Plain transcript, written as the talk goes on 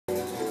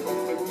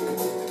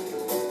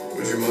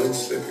you mind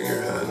slipping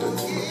your hand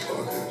into my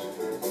pocket?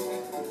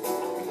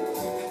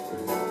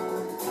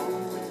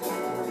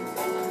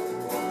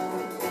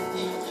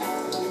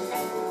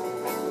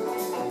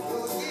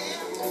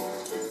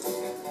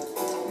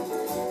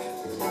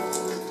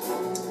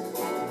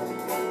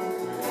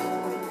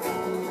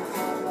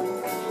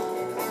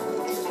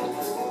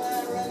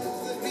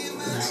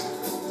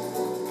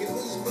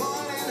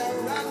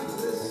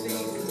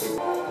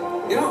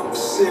 You're not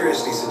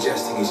seriously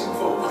suggesting he's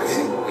involved, I are you?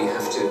 think we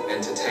have to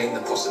entertain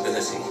the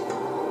possibility.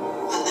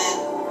 And then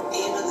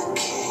even the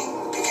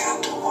king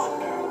began to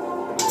wonder.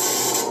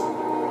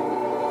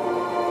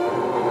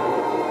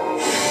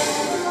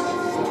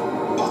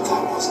 But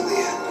that wasn't the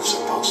end of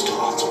Sir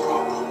Post-a-Lot's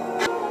problem.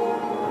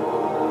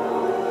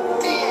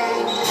 The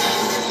end.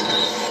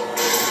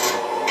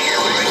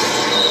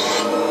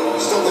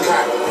 Stop the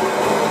car!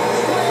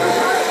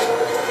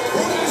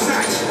 What was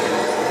that?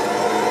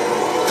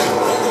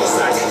 What was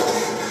that?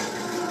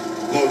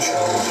 No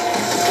challenge.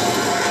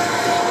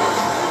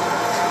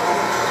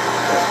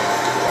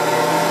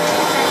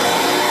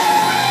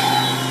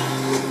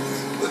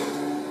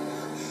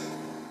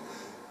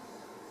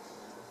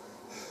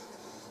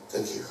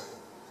 Thank you.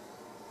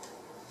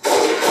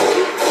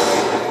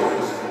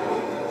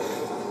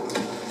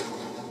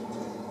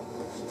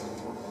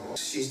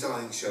 She's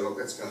dying, Sherlock.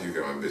 Let's go. You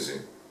go, I'm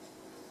busy.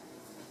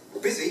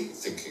 Busy?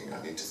 Thinking,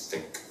 I need to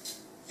think.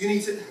 You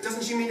need to...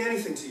 Doesn't she mean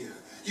anything to you?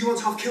 You want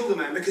to have killed a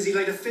man because he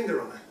laid a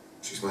finger on her.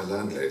 She's my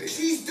landlady.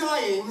 She's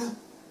dying!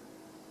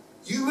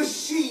 You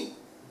machine!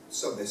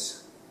 Stop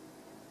this.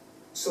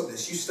 Stop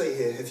this. You stay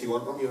here if you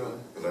want, on your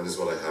own. Alone is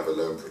what I have.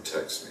 Alone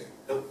protects me.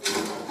 No.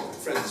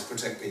 Friends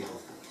protect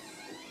people.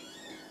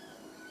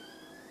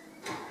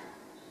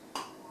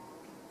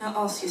 Now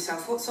ask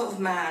yourself, what sort of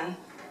man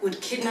would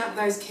kidnap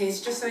those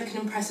kids just so he can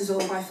impress us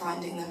all by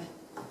finding them?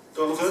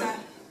 Donovan, Sir?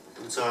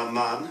 it's our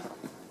man.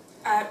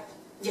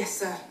 Yes,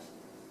 sir.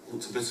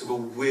 Looks a bit of a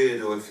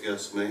weirdo, if you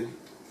ask me.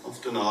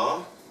 Often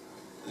are.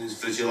 These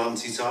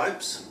vigilante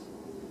types.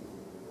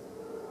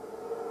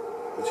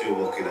 What are you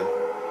looking at?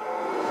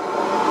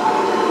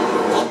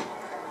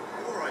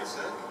 All right,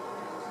 sir.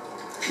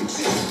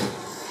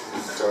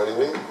 Joining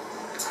me?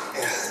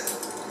 Yeah.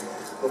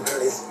 Well,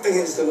 apparently it's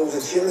against the law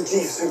that you're the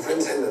chief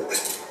superintendent.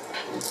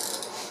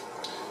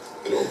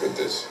 Bit awkward,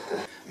 this.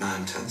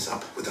 Man turns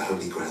up with the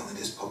Holy Grail in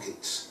his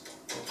pockets.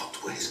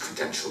 What were his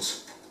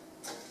credentials?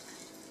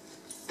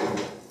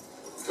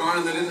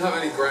 Fine, they didn't have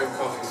any ground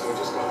coffee, so I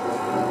just got one.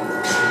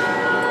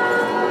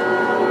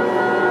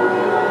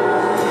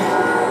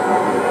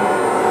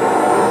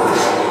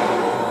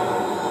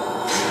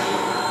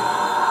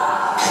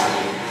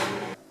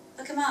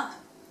 Look him up.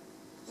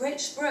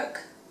 Rich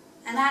Brooke,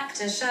 an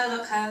actor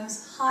Sherlock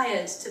Holmes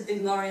hired to be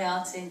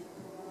Moriarty.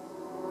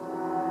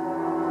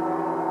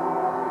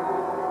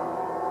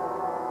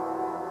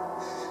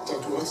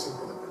 Dr. Watson,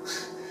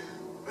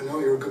 I know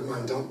you're a good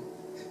man. Don't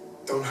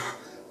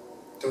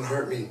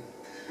hurt me.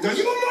 No,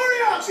 you were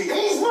Moriarty!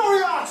 He's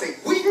Moriarty!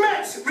 We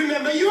met!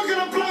 Remember, you were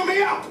gonna blow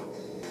me up!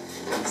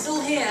 It's all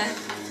here.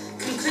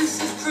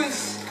 Conclusive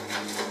proof.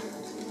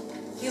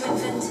 You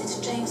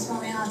invented James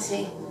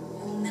Moriarty,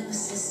 your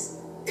nemesis.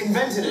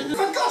 Invented it?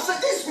 For God's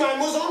sake, this man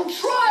was on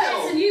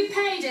trial! Yes, and you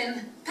paid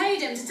him.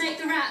 Paid him to take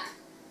the rap.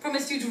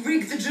 Promised you to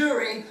rig the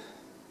jury.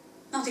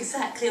 Not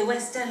exactly a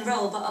West End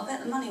role, but I'll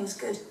bet the money was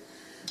good.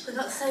 But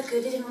not so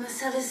good, he didn't want to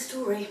sell his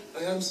story.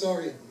 I am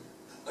sorry.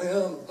 I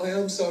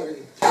am sorry.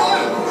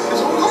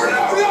 Oh,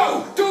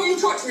 no! Don't you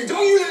touch me!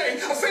 Don't you lay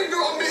a finger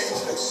on me!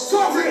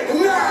 Stop it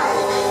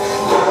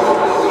now!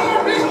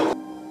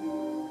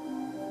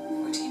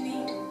 What do you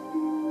need?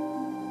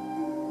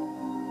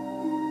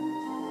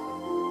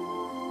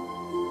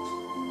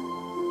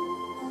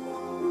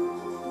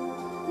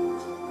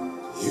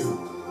 You.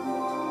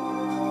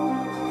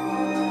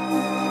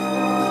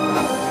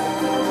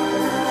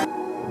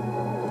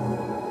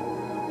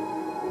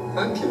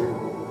 Thank you.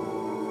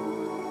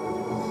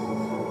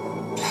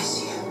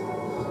 Bless you.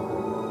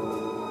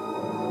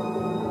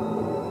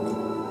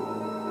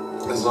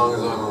 As long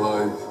as I'm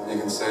alive, you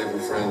can save your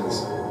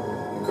friends.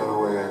 You've got a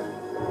way out.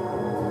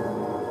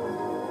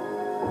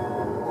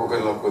 Well,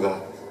 good luck with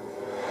that.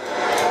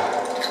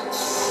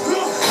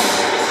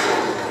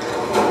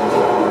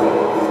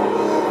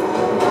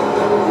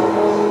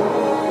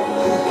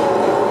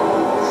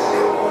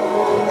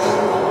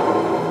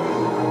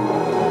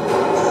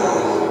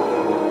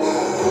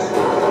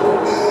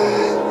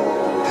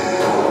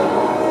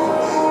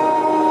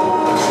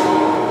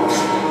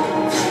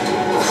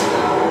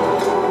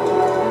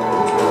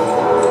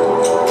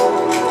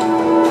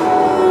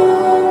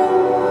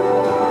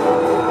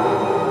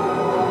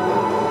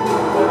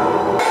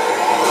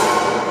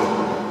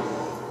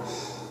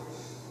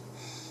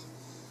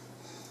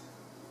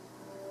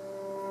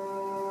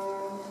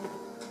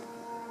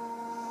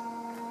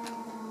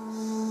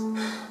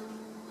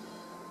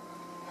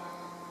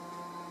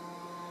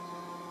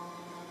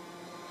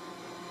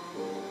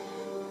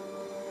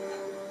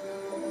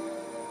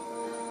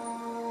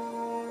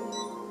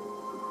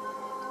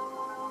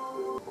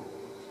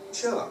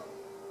 Sherlock.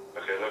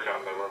 Okay, look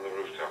out, I'm on the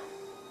rooftop.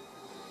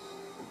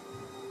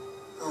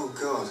 Oh,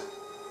 God.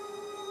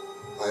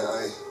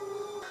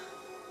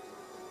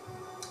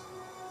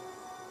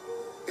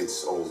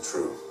 It's all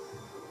true.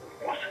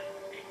 What?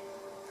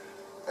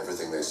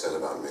 Everything they said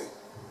about me.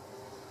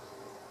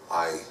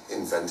 I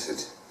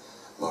invented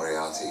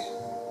Moriarty.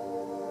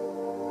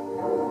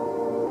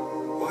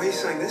 Why are you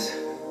saying this?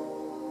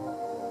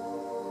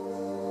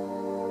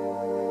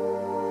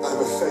 I'm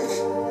a fake.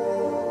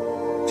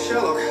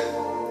 Sherlock.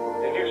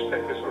 The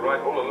newspapers were right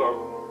all along.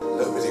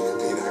 Nobody could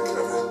be that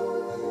clever.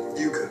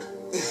 You could.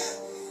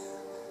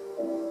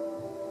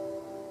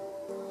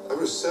 I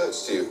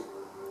researched you.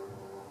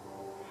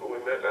 Before we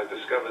met, I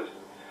discovered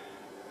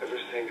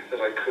everything that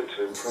I could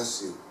to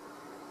Impress you.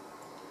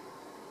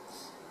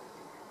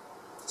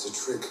 It's a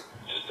trick.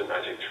 just a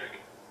magic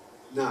trick.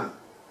 No.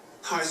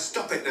 All right,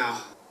 stop it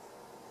now.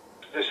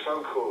 This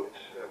phone call,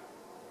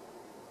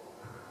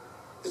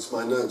 It's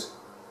my note.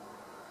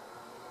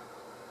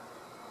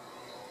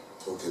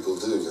 That's what people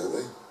do, don't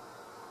they?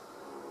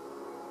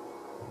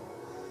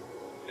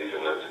 leave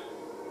a note.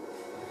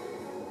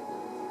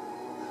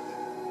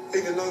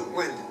 Leave a note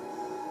when?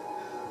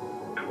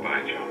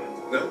 Goodbye,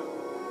 John. No.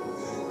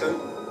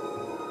 Don't.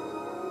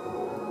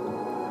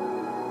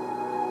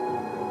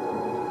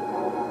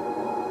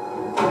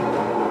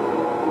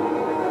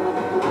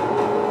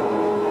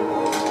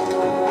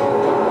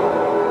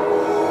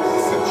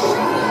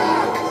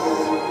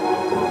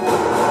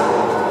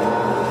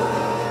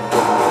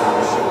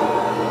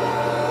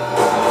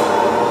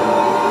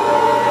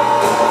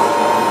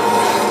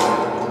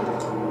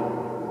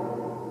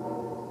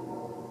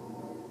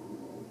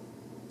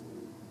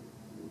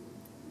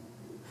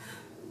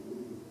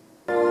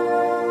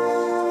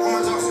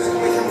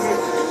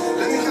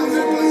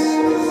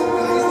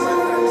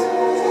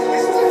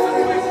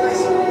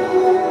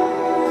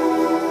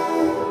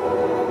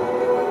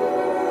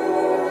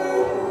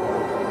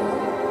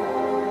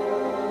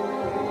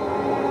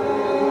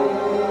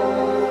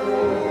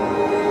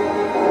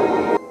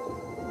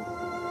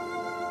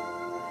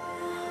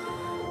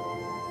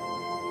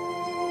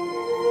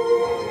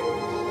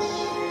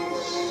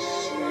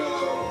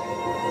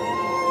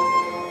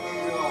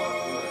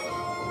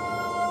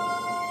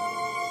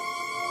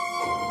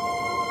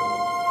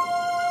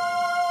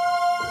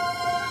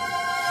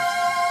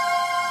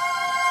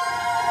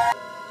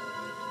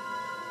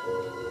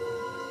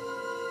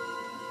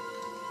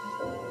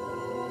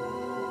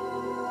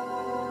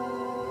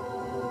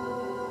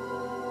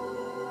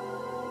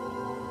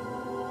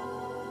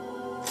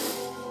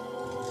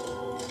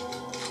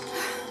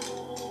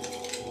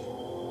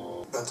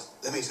 But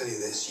let me tell you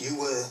this, you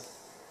were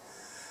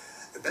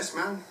the best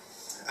man,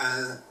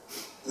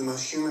 the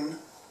most human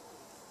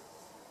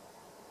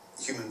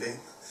being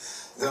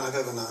that I've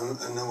ever known,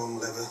 and no one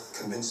will ever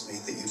convince me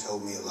that you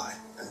told me a lie.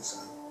 And so,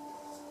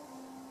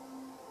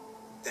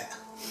 there.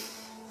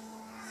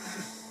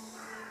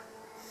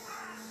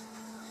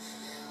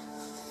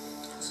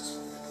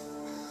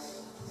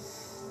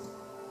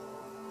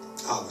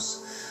 I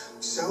was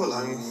so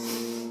alone,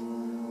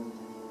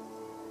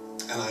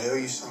 and I owe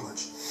you so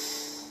much.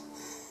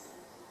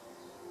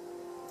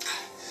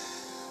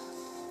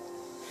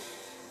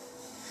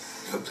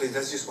 But please,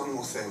 there's just one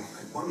more thing,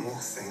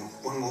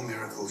 one more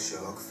miracle,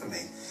 Sherlock, for me.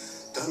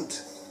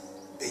 Don't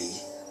be